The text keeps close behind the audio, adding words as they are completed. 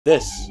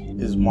This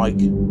is Mike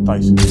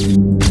Tyson,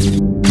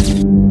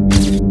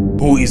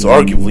 who is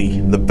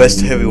arguably the best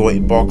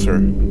heavyweight boxer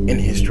in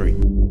history.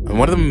 And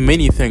one of the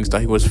many things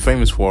that he was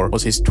famous for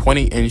was his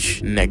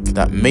 20-inch neck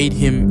that made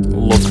him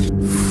look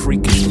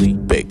freakishly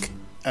big.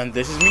 And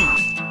this is me.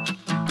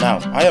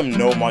 Now, I am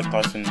no Mike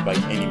Tyson by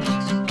any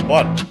means,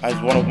 but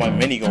as one of my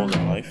many goals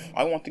in life,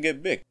 I want to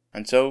get big.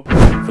 And so,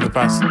 for the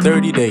past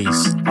 30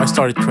 days, I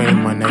started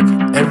training my neck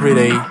every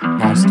day,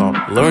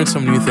 non-stop. Learned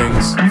some new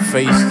things,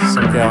 faced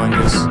some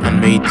challenges, and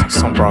made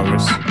some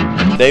progress.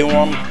 Day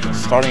 1,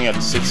 starting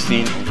at 16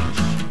 inches.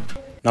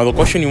 Now the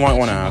question you might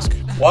want to ask,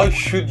 why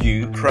should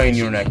you train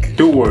your neck?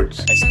 2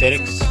 words,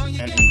 aesthetics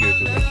and injury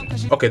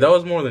prevention. Okay, that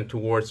was more than 2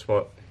 words,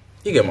 but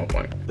you get my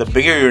point. The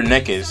bigger your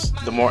neck is,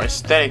 the more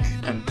aesthetic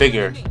and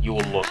bigger you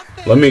will look.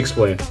 Let me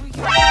explain.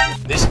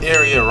 This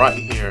area right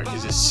here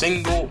is the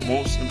single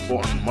most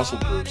important muscle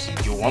groups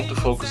you want to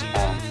focus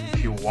on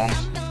if you want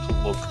to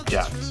look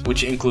jacked,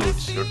 which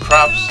includes your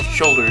traps,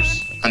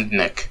 shoulders, and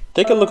neck.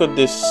 Take a look at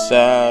this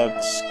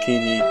sad,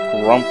 skinny,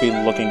 grumpy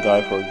looking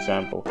guy, for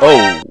example.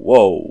 Oh,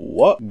 whoa,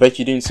 what? Bet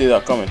you didn't see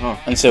that coming, huh?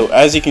 And so,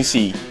 as you can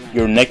see,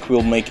 your neck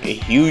will make a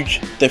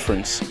huge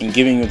difference in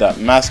giving you that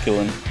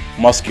masculine,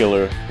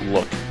 muscular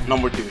look.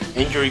 Number 2,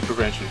 injury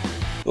prevention.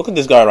 Look at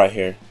this guy right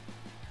here.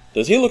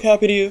 Does he look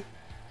happy to you?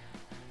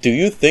 Do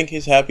you think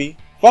he's happy?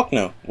 Fuck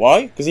no.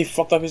 Why? Because he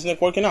fucked up his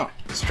neck working out.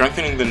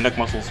 Strengthening the neck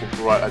muscles will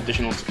provide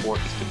additional support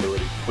and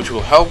stability, which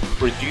will help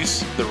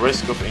reduce the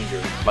risk of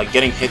injury, like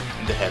getting hit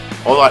in the head.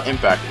 All that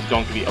impact is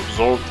going to be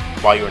absorbed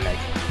by your neck,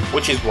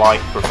 which is why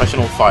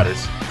professional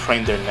fighters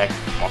train their neck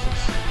muscles.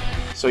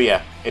 So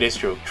yeah, it is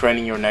true.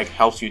 Training your neck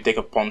helps you take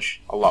a punch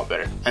a lot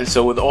better. And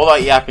so with all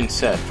that yapping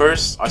said,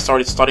 first I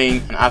started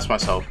studying and asked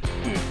myself,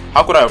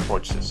 how could I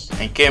approach this?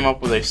 And came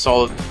up with a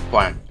solid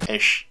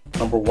plan-ish.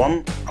 Number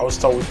 1, I would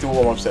start with 2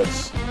 warm-up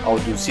sets. I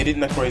would do seated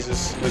neck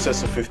raises, 2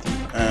 sets of 50,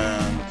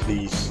 and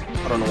these,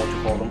 I don't know what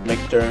you call them, neck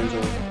turns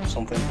or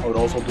something. I would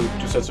also do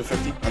 2 sets of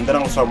 50, and then I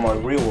would start my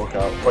real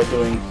workout by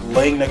doing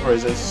laying neck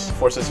raises,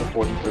 4 sets of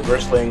 40,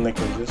 reverse laying neck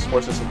raises,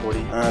 4 sets of 40,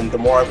 and the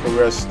more I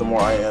progress, the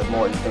more I add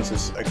more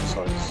intensive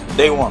exercises.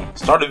 Day 1,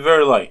 started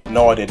very light.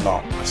 No, I did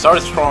not. I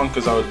started strong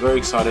because I was very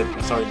excited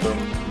and started doing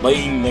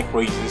laying neck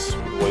raises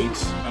with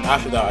weights, and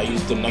after that I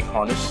used the neck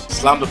harness,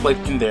 slammed the plate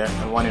in there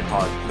and went in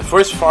hard. The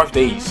first 5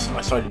 days,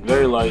 I started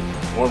very light,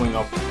 warming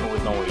up and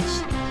with no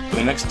weights. For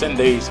the next 10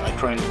 days, I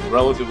trained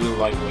relatively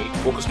lightweight,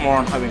 focused more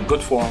on having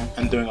good form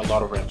and doing a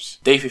lot of reps.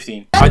 Day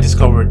 15, I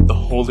discovered the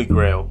holy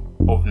grail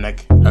of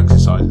neck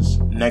exercises,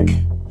 neck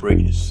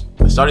bridges.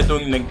 I started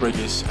doing neck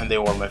bridges and they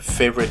were my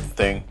favorite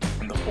thing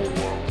in the whole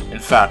world. In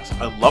fact,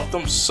 I loved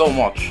them so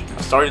much,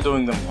 I started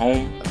doing them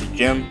home, at the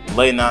gym,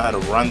 late night at a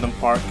random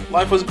park.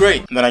 Life was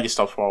great. And then I just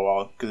stopped for a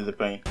while because of the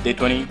pain. Day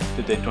 20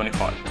 to day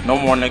 25. No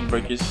more neck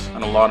bridges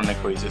and a lot of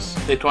neck raises.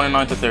 Day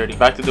 29 to 30.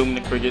 Back to doing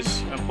neck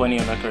bridges and plenty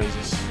of neck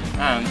raises.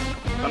 And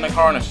the neck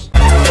harness.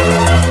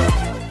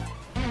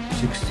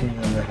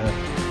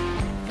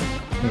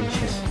 16.5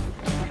 inches.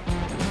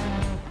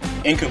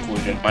 In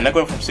conclusion, my neck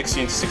went from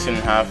 16 to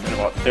 16.5 in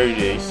about 30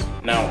 days.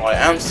 Now, I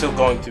am still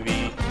going to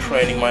be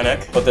training my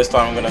neck, but this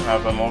time I'm going to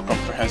have a more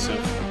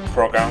comprehensive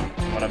program.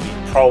 I'm going to be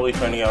probably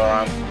training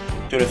around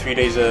 2 to 3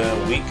 days a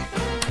week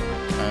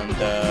and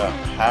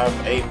have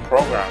a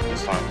program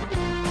this time.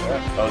 Yeah,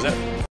 that was it.